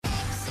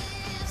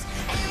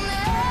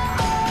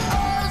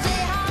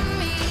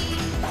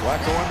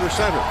Flacco under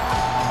center.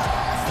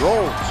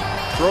 Rolls.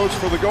 Throws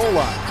for the goal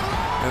line.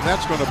 And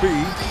that's going to be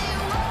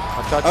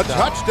a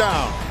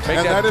touchdown.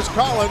 And that is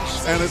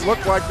Collins. And it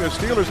looked like the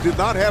Steelers did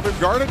not have him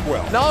guarded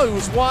well. No, he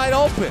was wide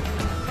open.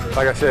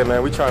 Like I said,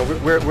 man, we're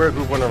a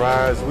group on the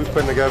rise. We're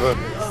putting together,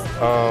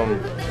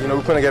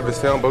 we're putting together this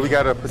film, but we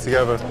got to put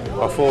together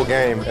a full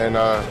game. And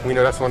we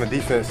know that's on the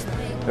defense.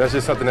 And that's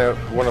just something that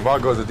one of our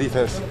goals is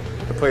defense,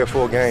 to play a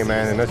full game,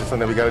 man. And that's just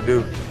something that we got to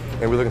do.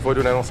 And we're looking forward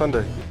to doing that on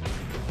Sunday.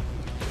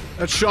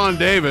 That's Sean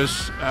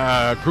Davis,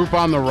 group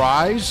on the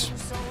rise.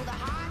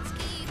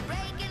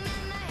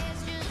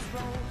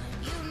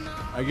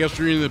 I guess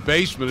you're in the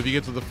basement. If you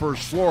get to the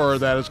first floor,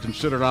 that is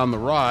considered on the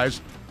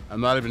rise.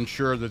 I'm not even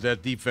sure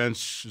that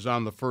defense is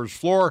on the first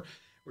floor.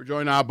 We're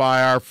joined now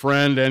by our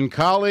friend and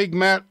colleague,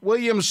 Matt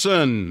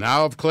Williamson,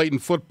 now of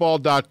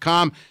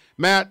ClaytonFootball.com.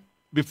 Matt,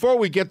 before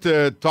we get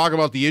to talk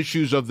about the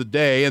issues of the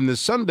day and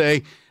this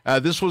Sunday,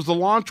 this was the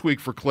launch week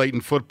for Clayton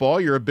football.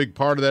 You're a big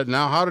part of that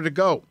now. How did it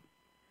go?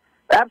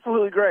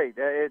 Absolutely great.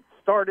 It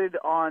started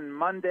on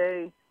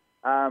Monday.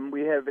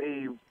 We have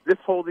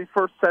these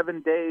first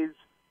 7 days,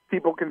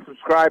 people can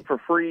subscribe for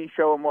free,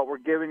 show them what we're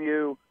giving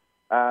you.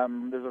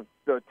 There's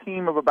a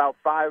team of about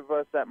 5 of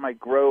us that might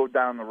grow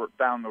down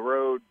the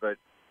road, but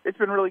it's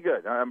been really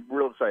good. I'm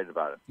real excited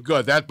about it.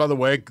 Good. That, by the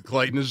way,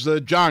 Clayton is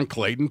John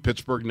Clayton,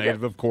 Pittsburgh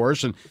native, of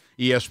course, and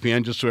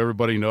ESPN, just so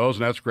everybody knows,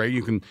 and that's great.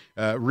 You can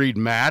read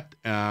Matt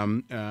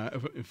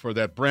for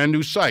that brand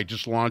new site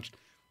just launched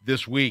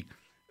this week.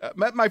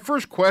 Matt, my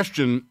first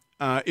question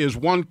is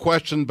one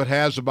question but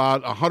has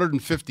about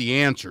 150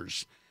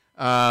 answers.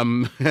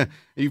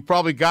 You've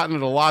probably gotten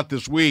it a lot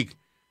this week.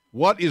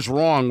 What is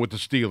wrong with the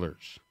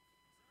Steelers?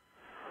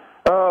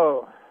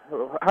 Oh,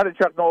 how did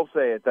Chuck Noll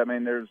say it? I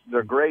mean,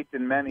 they're great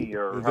in many,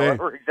 or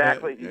however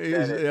exactly he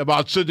said it.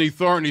 About Sidney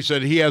Thornton, he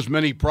said he has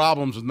many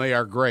problems and they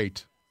are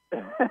great.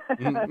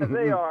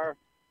 They are.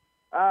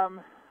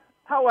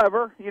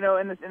 However,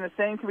 and the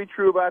same can be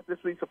true about this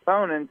week's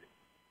opponent.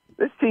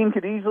 This team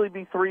could easily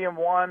be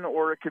 3-1,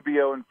 or it could be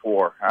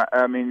 0-4.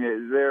 I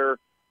mean, they're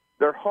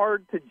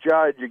hard to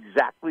judge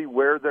exactly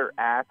where they're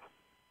at.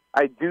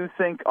 I do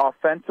think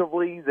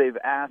offensively they've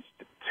asked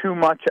too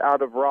much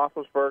out of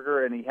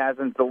Roethlisberger, and he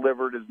hasn't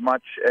delivered as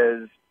much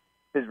as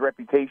his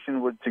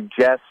reputation would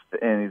suggest,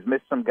 and he's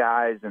missed some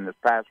guys, and this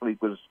past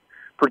week was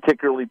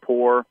particularly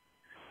poor.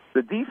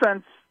 The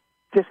defense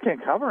just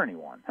can't cover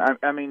anyone.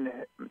 I mean,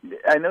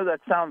 I know that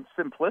sounds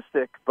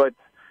simplistic, but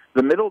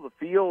the middle of the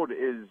field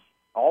is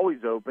always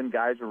open.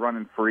 Guys are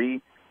running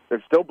free.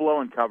 They're still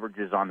blowing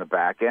coverages on the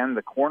back end.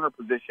 The corner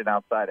position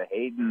outside of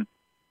Hayden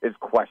is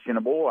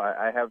questionable.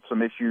 I have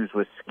some issues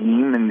with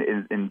scheme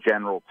in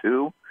general,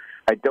 too.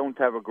 I don't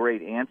have a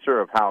great answer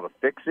of how to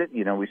fix it.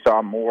 We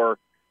saw more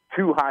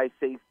too high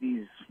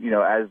safeties,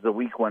 as the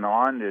week went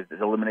on to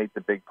eliminate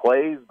the big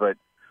plays, but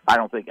I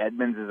don't think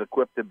Edmonds is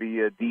equipped to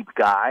be a deep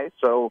guy.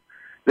 So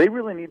they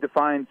really need to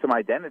find some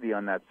identity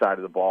on that side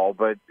of the ball.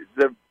 But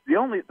the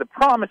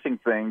promising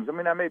things,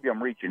 maybe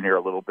I'm reaching here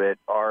a little bit,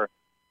 are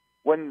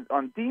when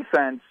on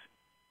defense,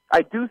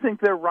 I do think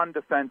their run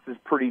defense is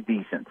pretty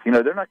decent.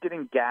 They're not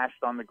getting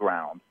gashed on the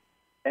ground.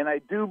 And I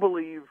do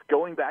believe,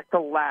 going back to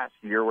last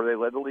year where they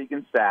led the league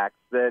in sacks,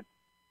 that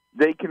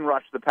they can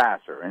rush the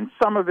passer. And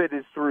some of it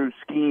is through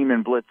scheme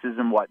and blitzes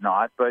and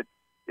whatnot. But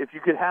if you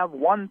could have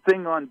one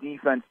thing on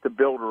defense to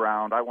build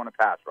around, I want a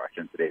pass rush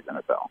in today's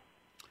NFL.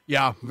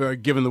 Yeah,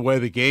 given the way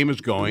the game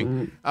is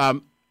going.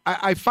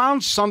 I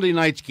found Sunday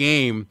night's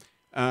game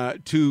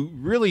to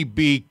really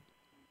be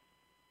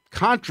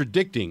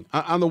contradicting.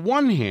 On the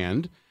one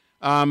hand,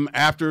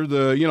 after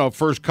the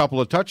first couple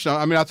of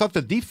touchdowns, I thought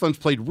the defense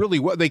played really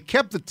well. They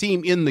kept the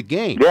team in the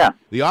game. Yeah.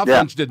 The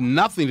offense did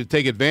nothing to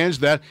take advantage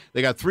of that.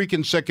 They got 3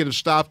 consecutive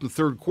stops in the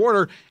third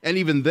quarter, and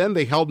even then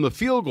they held them to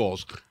field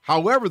goals.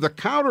 However, the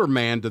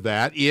counterman to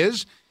that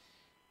is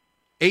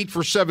 8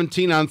 for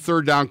 17 on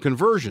third down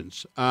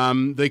conversions.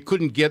 They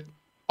couldn't get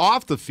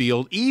off the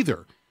field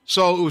either.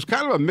 So it was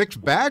kind of a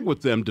mixed bag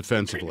with them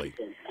defensively.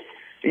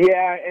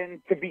 Yeah, and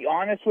to be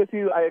honest with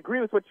you, I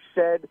agree with what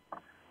you said.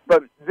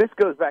 But this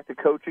goes back to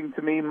coaching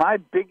to me. My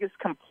biggest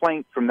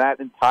complaint from that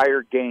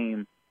entire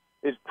game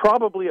is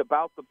probably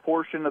about the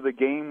portion of the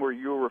game where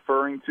you were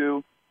referring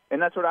to,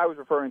 and that's what I was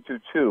referring to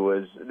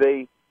too.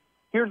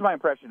 Here's my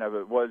impression of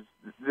it was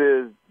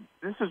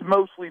this is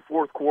mostly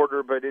fourth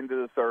quarter, but into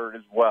the third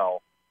as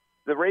well.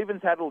 The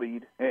Ravens had a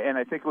lead, and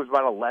I think it was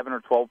about 11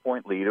 or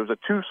 12-point lead. It was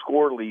a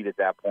 2-score lead at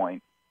that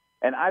point,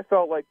 and I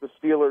felt like the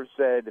Steelers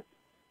said,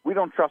 we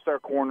don't trust our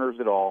corners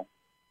at all.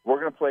 We're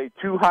going to play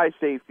 2 high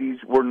safeties.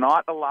 We're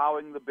not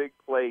allowing the big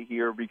play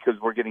here because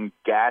we're getting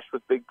gashed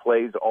with big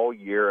plays all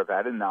year. I've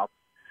had enough.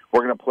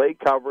 We're going to play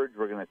coverage.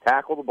 We're going to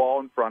tackle the ball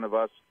in front of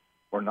us.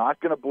 We're not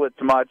going to blitz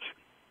much.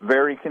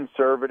 Very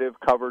conservative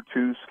cover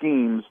 2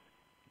 schemes.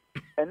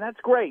 And that's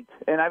great.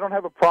 And I don't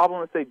have a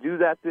problem if they do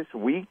that this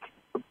week.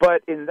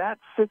 But in that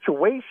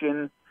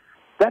situation,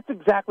 that's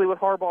exactly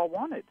what Harbaugh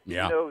wanted.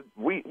 Yeah.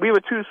 We have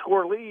a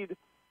 2-score lead.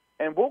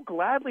 And we'll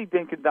gladly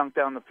dink and dunk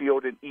down the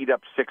field and eat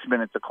up 6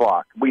 minutes of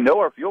clock. We know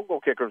our field goal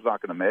kicker's not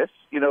going to miss.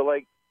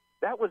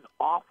 that was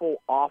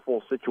awful,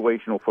 awful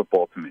situational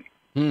football to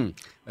me.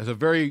 That's a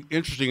very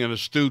interesting and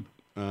astute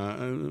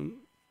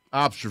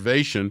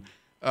observation.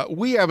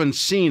 We haven't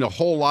seen a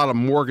whole lot of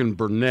Morgan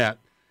Burnett.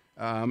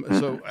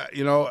 So,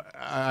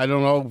 I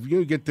don't know.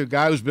 You get the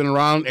guy who's been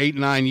around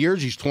 8-9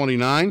 years. He's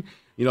 29.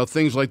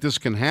 Things like this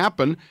can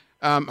happen.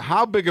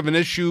 How big of an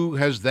issue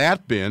has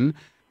that been?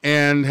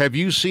 And have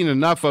you seen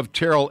enough of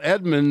Terrell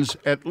Edmunds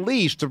at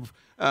least to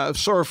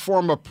sort of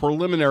form a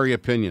preliminary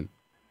opinion?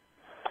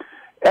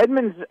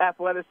 Edmunds'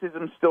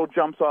 athleticism still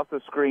jumps off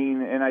the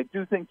screen, and I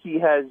do think he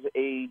has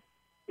a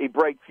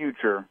bright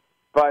future.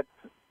 But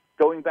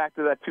going back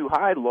to that too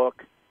high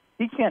look,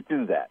 he can't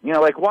do that.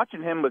 Like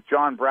watching him with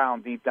John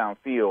Brown deep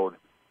downfield,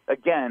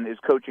 again, is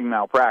coaching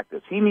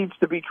malpractice. He needs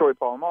to be Troy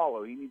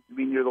Polamalu. He needs to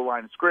be near the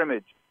line of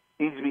scrimmage.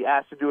 He needs to be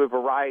asked to do a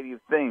variety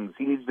of things.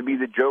 He needs to be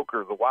the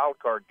joker, the wild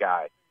card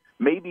guy.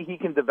 Maybe he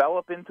can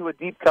develop into a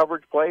deep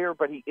coverage player,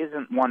 but he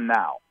isn't one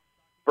now.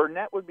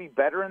 Burnett would be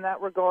better in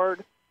that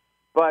regard,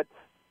 but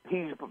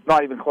he's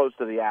not even close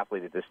to the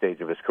athlete at this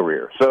stage of his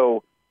career.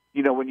 So,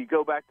 when you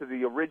go back to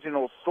the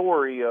original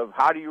story of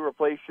how do you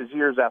replace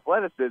Shazir's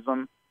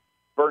athleticism,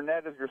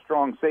 Burnett as your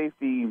strong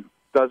safety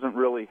doesn't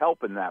really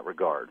help in that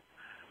regard.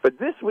 But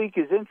this week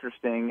is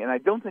interesting, and I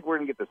don't think we're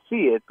going to get to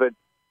see it, but,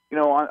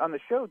 on the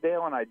show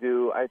Dale and I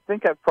do, I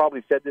think I've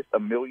probably said this a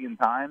million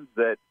times,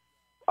 that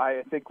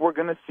I think we're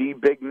going to see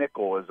big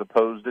nickel as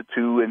opposed to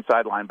two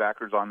inside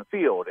linebackers on the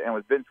field. And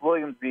with Vince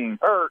Williams being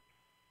hurt,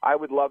 I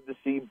would love to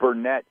see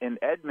Burnett and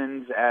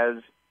Edmunds as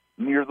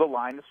near the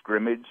line of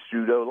scrimmage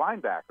pseudo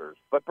linebackers.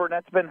 But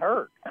Burnett's been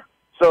hurt.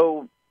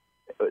 So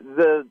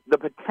the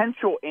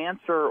potential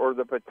answer or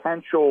the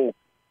potential,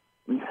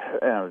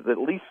 at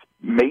least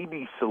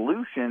maybe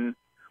solution,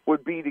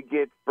 would be to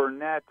get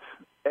Burnett,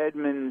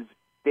 Edmunds,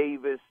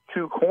 Davis,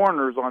 two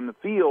corners on the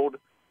field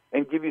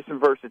and give you some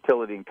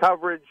versatility in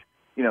coverage.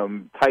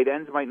 Tight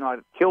ends might not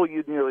kill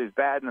you nearly as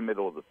bad in the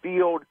middle of the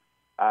field.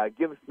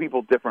 Give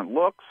people different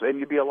looks, and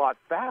you'd be a lot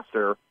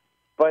faster.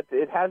 But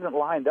it hasn't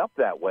lined up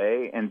that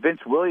way, and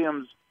Vince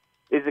Williams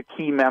is a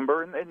key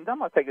member. And I'm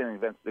not taking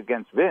anything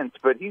against Vince,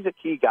 but he's a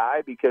key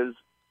guy because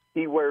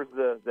he wears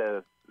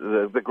the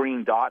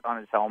green dot on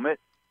his helmet,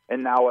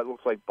 and now it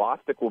looks like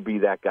Bostic will be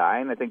that guy.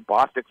 And I think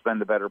Bostic's been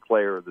the better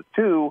player of the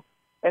two.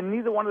 And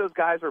neither one of those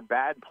guys are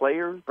bad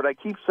players, but I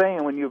keep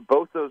saying when you have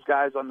both those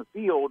guys on the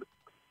field,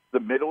 the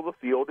middle of the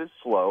field is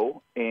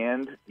slow,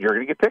 and you're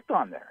going to get picked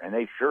on there, and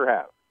they sure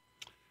have.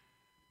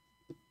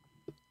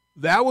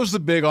 That was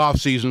the big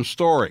offseason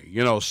story.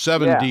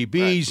 7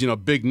 DBs,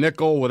 right. Big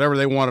nickel, whatever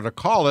they wanted to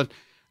call it.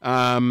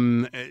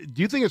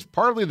 Do you think it's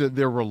partly that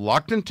they're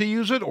reluctant to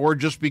use it, or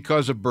just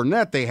because of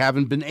Burnett they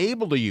haven't been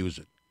able to use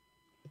it?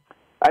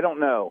 I don't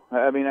know.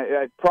 I mean,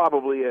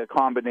 probably a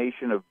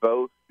combination of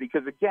both.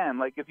 Because, again,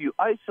 like if you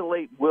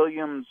isolate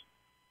Williams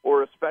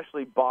or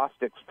especially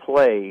Bostic's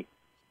play,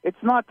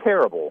 it's not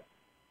terrible.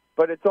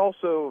 But it's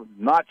also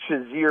not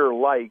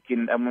Shazir-like.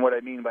 And what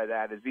I mean by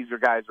that is these are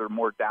guys that are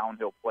more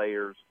downhill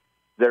players.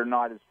 They're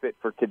not as fit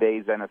for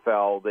today's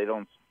NFL. They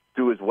don't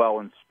do as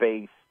well in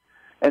space.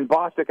 And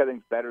Bostic, I think,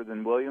 is better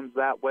than Williams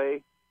that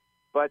way.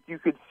 But you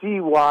could see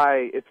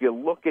why, if you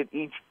look at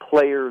each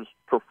player's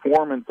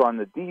performance on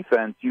the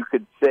defense, you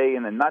could say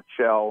in a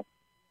nutshell,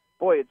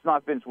 boy, it's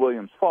not Vince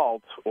Williams'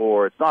 fault,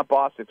 or it's not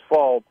Bostic's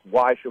fault.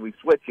 Why should we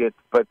switch it?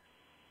 But,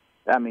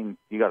 I mean,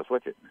 you got to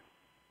switch it.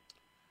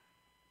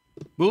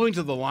 Moving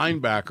to the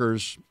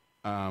linebackers,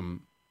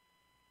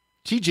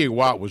 T.J.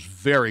 Watt was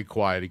very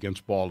quiet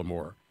against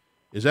Baltimore.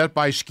 Is that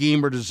by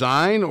scheme or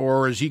design,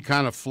 or is he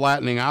kind of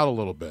flattening out a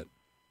little bit?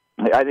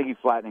 I think he's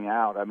flattening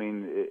out. I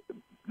mean,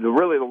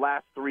 really the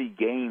last 3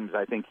 games,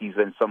 I think he's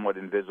been somewhat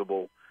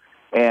invisible.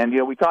 And,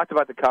 we talked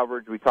about the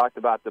coverage. We talked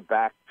about the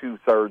back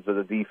 2/3 of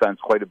the defense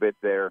quite a bit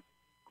there.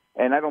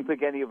 And I don't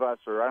think any of us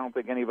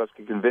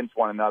can convince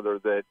one another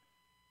that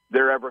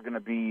they're ever going to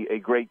be a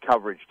great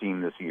coverage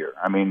team this year.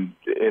 I mean,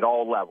 at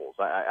all levels.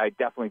 I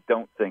definitely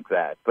don't think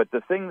that. But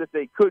the thing that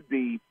they could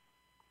be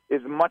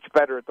is much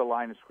better at the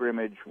line of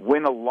scrimmage,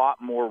 win a lot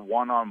more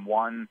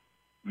one-on-one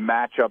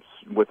matchups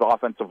with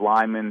offensive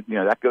linemen.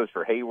 That goes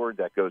for Hayward,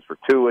 that goes for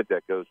Tuitt,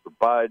 that goes for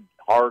Bud,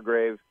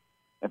 Hargrave,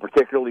 and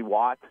particularly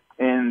Watt.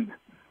 And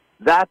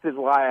that is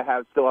why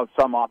I still have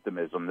some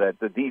optimism that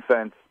the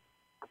defense,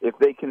 if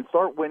they can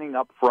start winning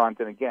up front,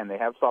 and again, they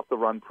have stopped the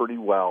run pretty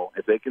well,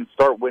 if they can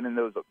start winning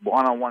those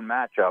one-on-one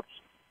matchups,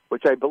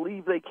 which I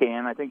believe they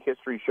can, I think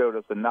history showed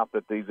us enough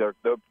that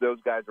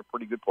those guys are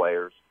pretty good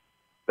players,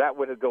 that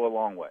would go a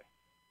long way.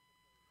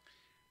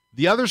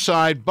 The other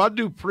side, Bud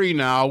Dupree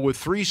now with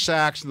 3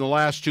 sacks in the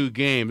last 2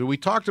 games. And we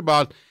talked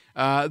about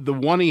the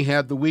one he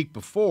had the week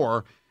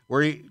before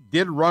where he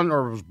did run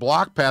or was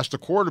blocked past the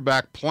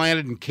quarterback,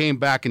 planted and came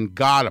back and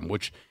got him,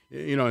 which,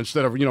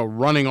 instead of,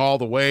 running all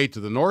the way to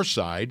the north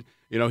side,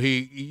 or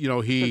through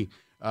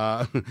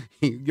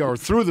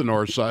the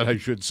north side, I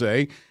should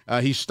say,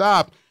 he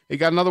stopped. He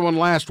got another one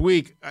last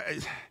week.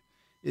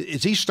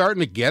 Is he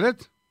starting to get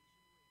it?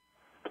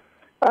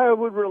 I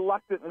would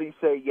reluctantly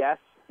say yes.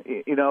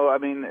 I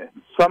mean,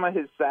 some of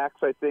his sacks,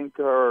 I think,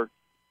 are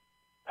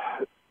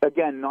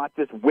again, not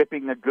just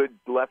whipping a good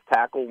left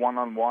tackle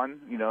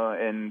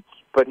one-on-one,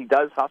 but he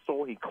does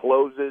hustle. He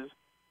closes.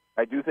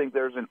 I do think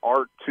there's an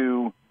art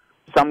to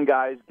some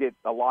guys get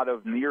a lot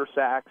of near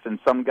sacks and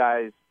some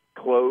guys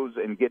close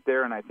and get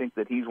there, and I think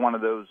that he's one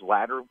of those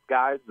latter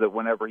guys that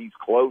whenever he's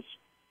close,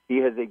 he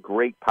has a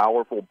great,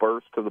 powerful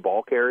burst to the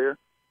ball carrier.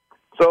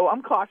 So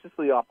I'm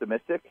cautiously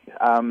optimistic.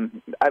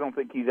 I don't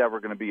think he's ever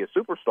going to be a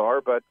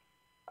superstar, but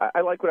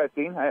I like what I've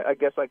seen. I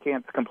guess I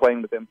can't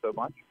complain with him so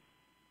much.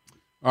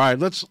 All right,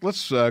 let's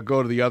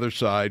go to the other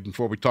side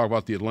before we talk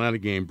about the Atlanta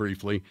game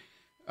briefly.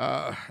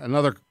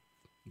 Another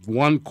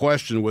one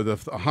question with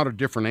 100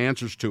 different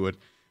answers to it.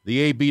 The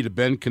AB to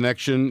Ben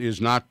connection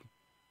is not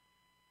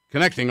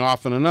connecting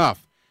often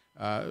enough.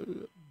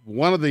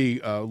 One of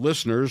the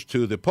listeners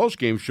to the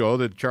postgame show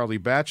that Charlie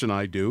Batch and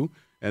I do,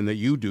 and that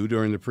you do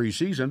during the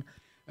preseason,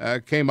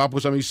 came up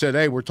with something. He said,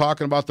 hey, we're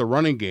talking about the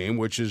running game,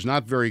 which is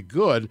not very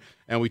good,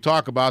 and we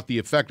talk about the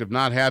effect of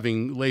not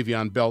having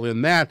Le'Veon Bell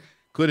in that.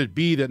 Could it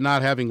be that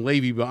not having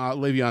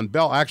Le'Veon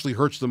Bell actually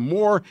hurts them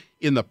more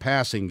in the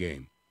passing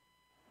game?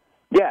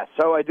 Yeah,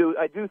 so I do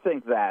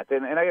think that.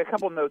 And I got a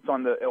couple notes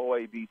on the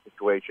OAB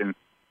situation.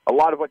 A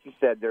lot of what you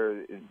said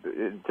there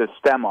is to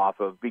stem off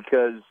of,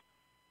 because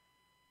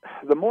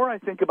the more I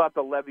think about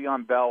the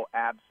Le'Veon Bell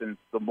absence,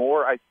 the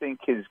more I think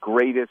his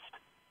greatest,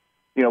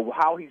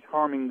 how he's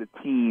harming the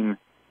team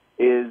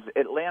is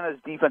Atlanta's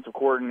defensive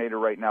coordinator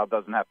right now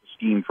doesn't have to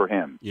scheme for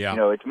him.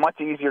 Yeah. It's much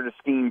easier to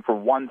scheme for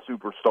one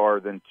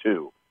superstar than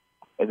two,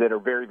 and that are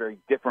very, very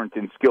different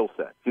in skill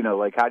sets.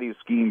 Like how do you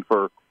scheme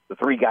for the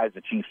three guys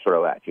the Chiefs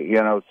throw at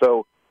you?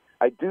 So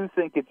I do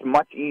think it's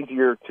much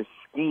easier to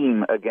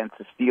scheme against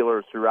the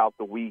Steelers throughout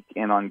the week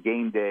and on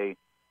game day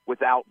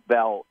without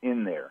Bell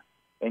in there.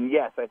 And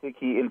yes, I think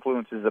he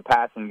influences the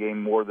passing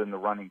game more than the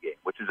running game,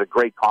 which is a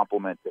great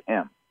compliment to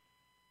him.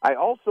 I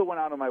also went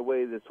out of my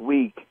way this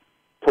week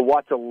to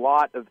watch a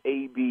lot of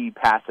AB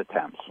pass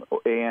attempts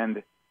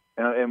and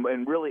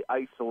really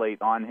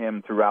isolate on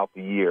him throughout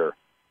the year.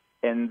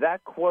 And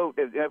that quote,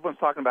 everyone's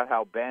talking about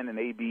how Ben and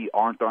AB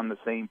aren't on the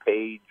same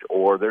page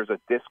or there's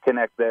a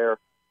disconnect there.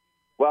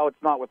 Well,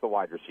 it's not with the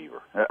wide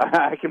receiver.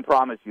 I can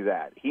promise you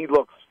that. He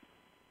looks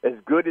as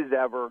good as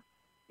ever,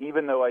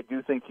 even though I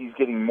do think he's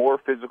getting more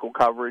physical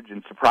coverage,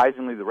 and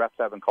surprisingly the refs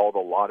haven't called a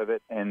lot of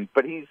it.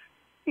 But he's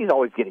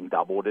always getting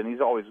doubled, and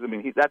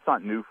that's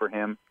not new for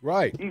him.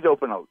 Right. He's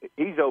open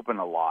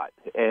a lot,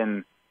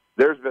 and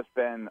there's just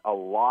been a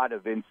lot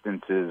of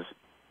instances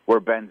where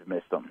Ben's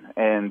missed them.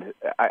 And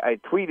I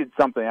tweeted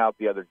something out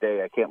the other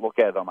day. I can't look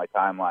at it on my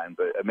timeline,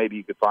 but maybe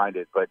you could find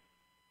it. But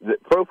the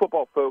Pro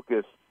Football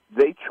Focus,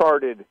 they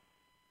charted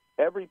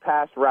every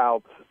pass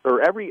route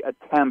or every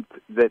attempt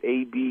that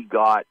AB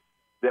got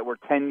that were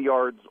 10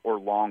 yards or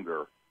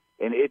longer.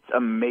 And it's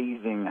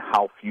amazing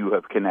how few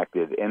have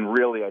connected. And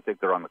really, I think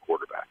they're on the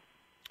quarterback.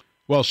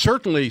 Well,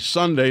 certainly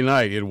Sunday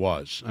night it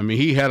was. I mean,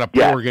 he had a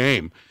poor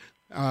game.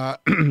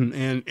 But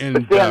Sam,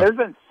 there's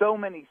been so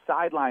many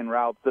sideline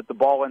routes that the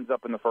ball ends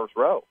up in the first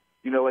row.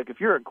 Like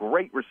if you're a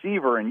great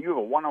receiver and you have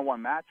a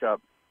one-on-one matchup,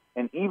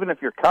 and even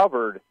if you're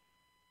covered,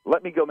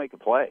 let me go make a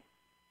play.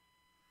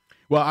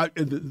 Well,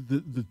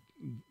 the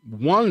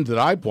one that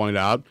I point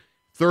out,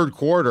 third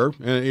quarter,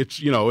 and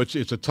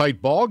it's a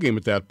tight ball game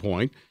at that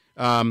point.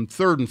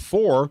 3rd and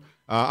 4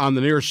 on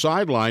the near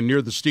sideline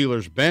near the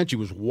Steelers bench. He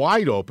was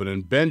wide open,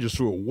 and Ben just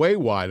threw it way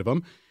wide of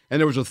him. And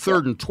there was a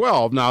 3rd and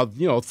 12. Now,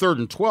 3rd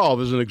and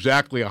 12 isn't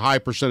exactly a high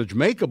percentage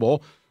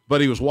makeable,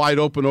 but he was wide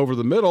open over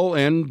the middle,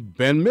 and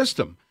Ben missed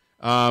him.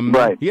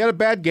 Right. He had a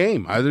bad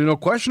game. There's no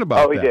question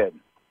about that. Oh, he did.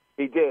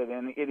 He did,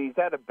 and he's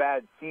had a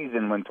bad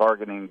season when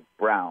targeting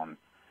Brown,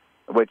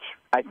 which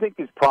I think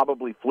is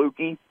probably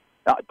fluky.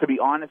 To be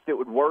honest, it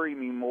would worry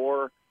me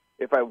more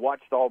if I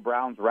watched all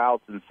Brown's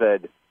routes and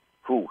said,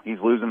 he's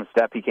losing a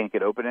step. He can't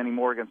get open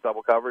anymore against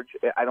double coverage.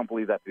 I don't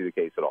believe that to be the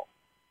case at all.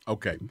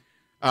 Okay.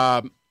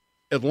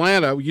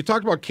 Atlanta, you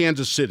talked about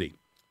Kansas City,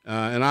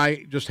 and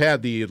I just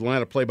had the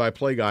Atlanta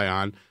play-by-play guy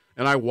on,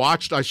 and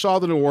I saw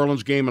the New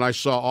Orleans game, and I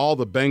saw all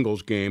the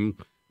Bengals game,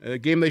 a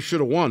game they should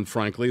have won,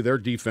 frankly. Their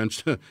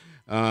defense, you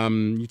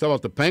talk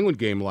about the Penguin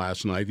game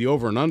last night, the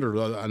over and under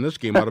on this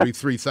game ought to be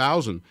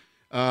 3,000.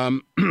 At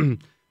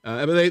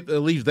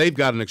least they've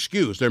got an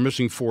excuse. They're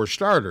missing 4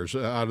 starters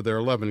out of their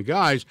 11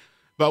 guys.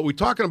 But we're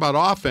talking about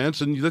offense,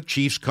 and the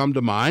Chiefs come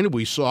to mind.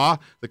 We saw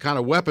the kind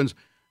of weapons.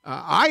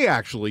 I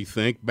actually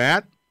think,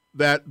 Matt,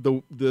 that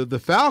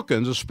the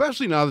Falcons,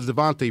 especially now that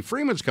Devontae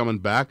Freeman's coming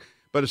back,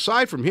 but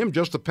aside from him,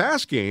 just the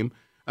pass game,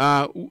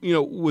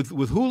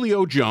 with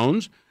Julio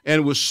Jones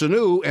and with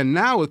Sanu and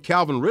now with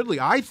Calvin Ridley,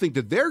 I think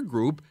that their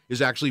group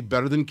is actually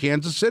better than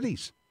Kansas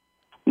City's.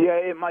 Yeah,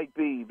 it might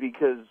be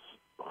because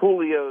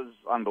Julio's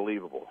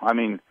unbelievable. I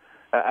mean,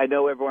 I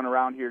know everyone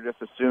around here just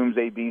assumes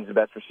AB's the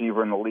best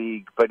receiver in the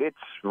league, but it's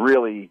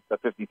really a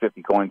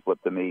 50-50 coin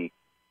flip to me.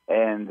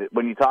 And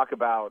when you talk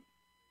about,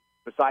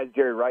 besides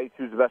Jerry Rice,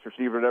 who's the best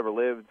receiver that ever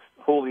lived,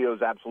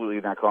 Julio's absolutely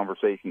in that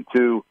conversation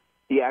too.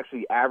 He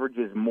actually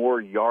averages more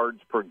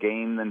yards per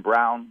game than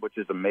Brown, which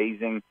is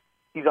amazing.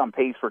 He's on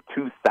pace for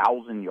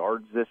 2,000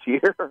 yards this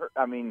year.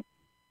 I mean,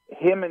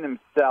 him and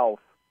himself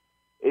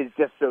is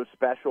just so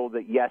special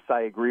that, yes,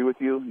 I agree with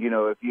you. You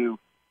know, if you,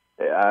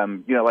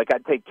 like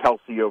I'd take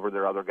Kelsey over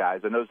their other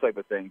guys and those type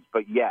of things.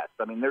 But, yes,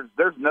 I mean,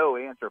 there's no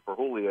answer for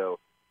Julio,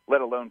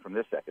 let alone from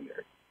this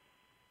secondary.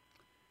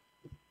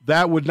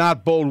 That would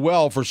not bode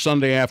well for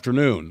Sunday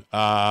afternoon.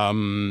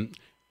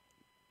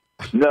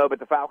 No, but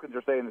the Falcons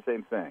are saying the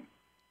same thing.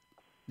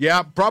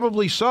 Yeah,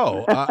 probably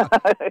so.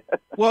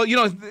 Well, you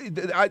know,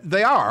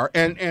 they are.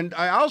 And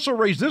I also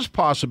raised this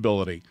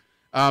possibility.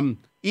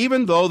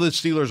 Even though the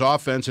Steelers'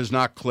 offense has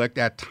not clicked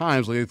at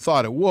times like they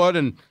thought it would,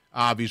 and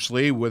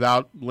obviously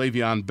without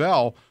Le'Veon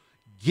Bell,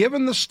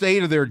 given the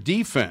state of their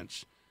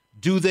defense,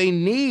 do they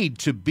need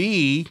to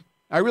be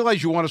 – I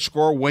realize you want to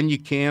score when you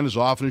can, as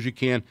often as you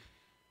can,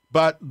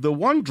 but the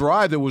one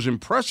drive that was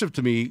impressive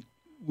to me,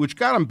 which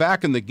got them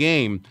back in the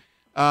game –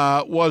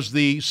 was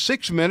the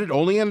 6-minute,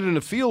 only ended in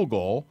a field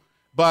goal,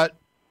 but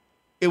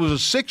it was a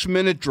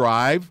 6-minute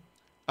drive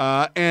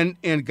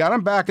and got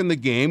them back in the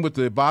game with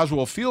the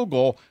Boswell field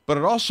goal, but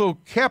it also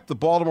kept the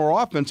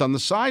Baltimore offense on the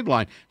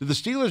sideline. Do the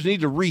Steelers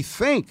need to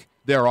rethink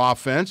their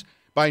offense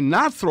by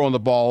not throwing the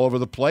ball over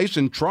the place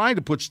and trying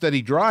to put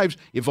steady drives,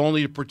 if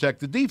only to protect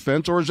the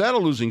defense, or is that a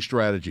losing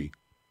strategy?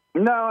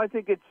 No, I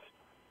think it's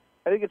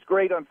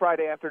great on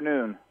Friday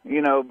afternoon,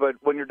 but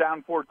when you're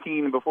down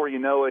 14 and before you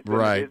know it,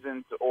 right. It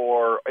isn't,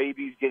 or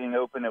AB's getting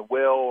open at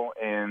will,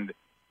 and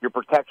your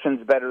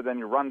protection's better than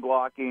your run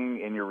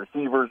blocking, and your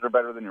receivers are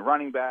better than your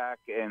running back,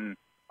 and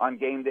on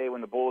game day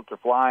when the bullets are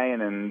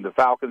flying and the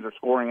Falcons are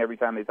scoring every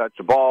time they touch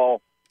the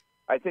ball,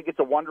 I think it's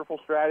a wonderful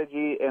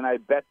strategy, and I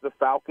bet the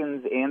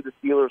Falcons and the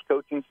Steelers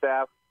coaching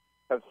staff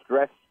have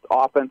stressed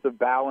offensive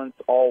balance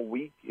all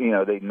week.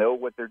 They know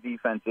what their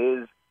defense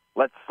is.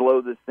 Let's slow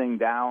this thing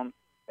down.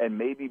 And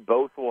maybe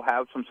both will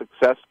have some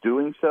success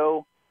doing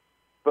so.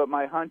 But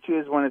my hunch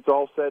is when it's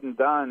all said and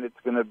done, it's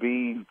going to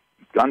be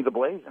guns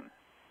a-blazing.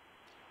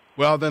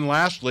 Well, then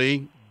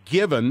lastly,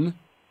 given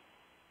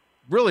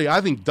really, I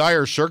think,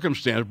 dire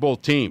circumstance,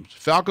 both teams.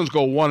 Falcons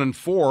go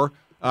 1-4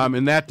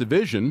 in that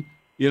division,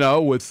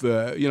 with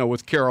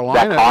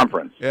Carolina. That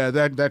conference. Yeah,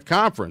 that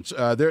conference.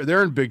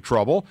 They're in big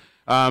trouble.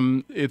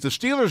 If the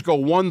Steelers go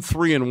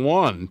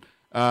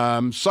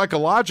 1-3-1,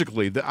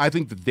 psychologically, I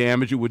think the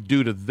damage it would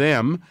do to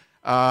them.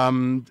 Who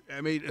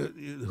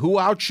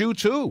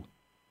outshoots who?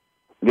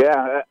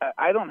 Yeah,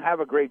 I don't have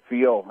a great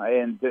feel.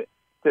 And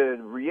to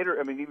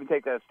reiterate, even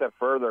take that a step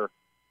further,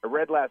 I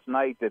read last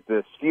night that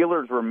the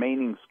Steelers'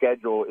 remaining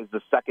schedule is the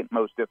second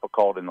most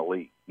difficult in the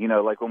league.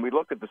 Like when we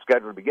look at the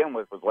schedule to begin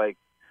with, it was like,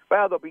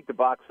 well, they'll beat the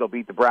Bucs, they'll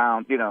beat the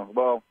Browns.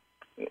 Well,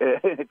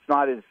 it's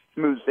not as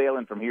smooth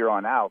sailing from here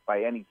on out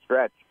by any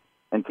stretch.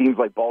 And teams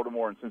like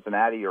Baltimore and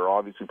Cincinnati are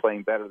obviously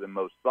playing better than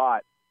most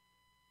thought.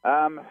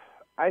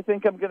 I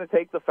think I'm going to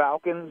take the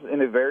Falcons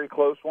in a very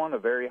close one, a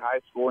very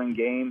high-scoring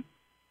game.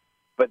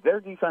 But their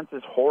defense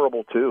is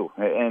horrible, too.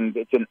 And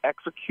it's an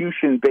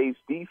execution-based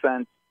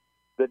defense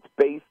that's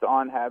based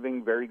on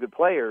having very good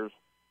players.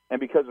 And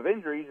because of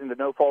injuries and to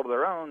no fault of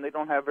their own, they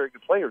don't have very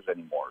good players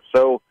anymore.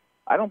 So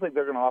I don't think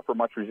they're going to offer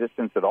much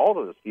resistance at all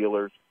to the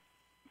Steelers.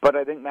 But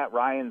I think Matt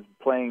Ryan's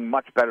playing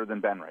much better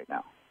than Ben right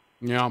now.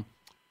 Yeah.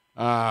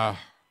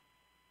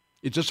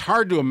 It's just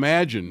hard to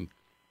imagine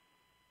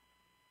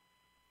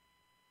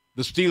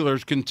the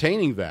Steelers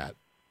containing that.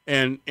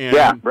 And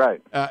yeah,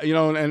 right.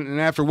 And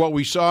after what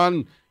we saw,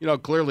 and,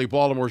 clearly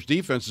Baltimore's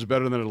defense is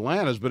better than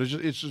Atlanta's, but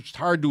it's just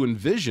hard to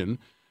envision.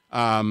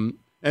 And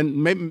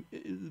maybe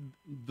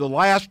the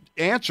last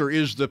answer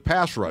is the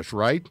pass rush,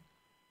 right?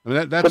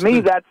 That's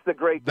the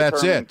great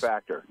determining that's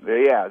factor.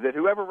 Yeah, that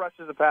whoever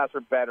rushes the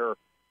passer better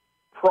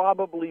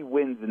probably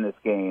wins in this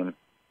game.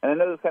 And I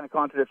know this kind of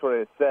contradicts what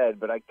I said,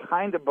 but I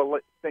kind of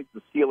think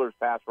the Steelers'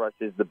 pass rush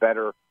is the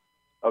better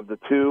of the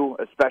two,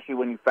 especially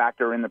when you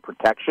factor in the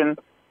protection.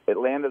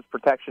 Atlanta's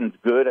protection's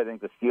good. I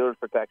think the Steelers'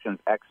 protection's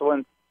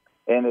excellent.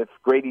 And if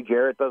Grady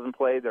Jarrett doesn't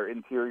play, their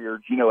interior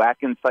Geno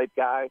Atkins type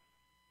guy,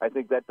 I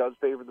think that does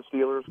favor the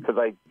Steelers because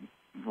I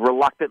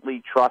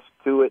reluctantly trust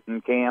Tuitt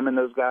and Cam and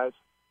those guys.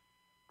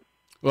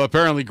 Well,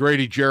 apparently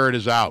Grady Jarrett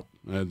is out.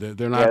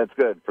 They're not. Yeah, that's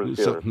good for the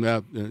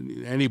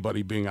Steelers.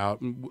 Anybody being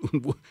out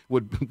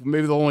would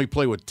maybe they'll only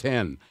play with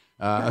 10.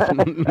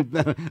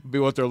 Be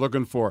what they're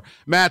looking for.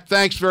 Matt,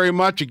 thanks very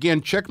much.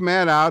 Again, check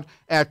Matt out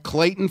at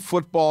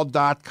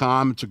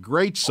ClaytonFootball.com. It's a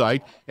great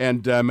site,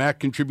 and Matt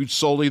contributes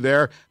solely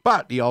there,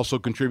 but he also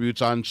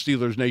contributes on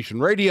Steelers Nation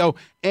Radio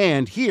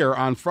and here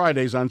on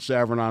Fridays on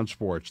Savron on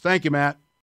Sports. Thank you, Matt.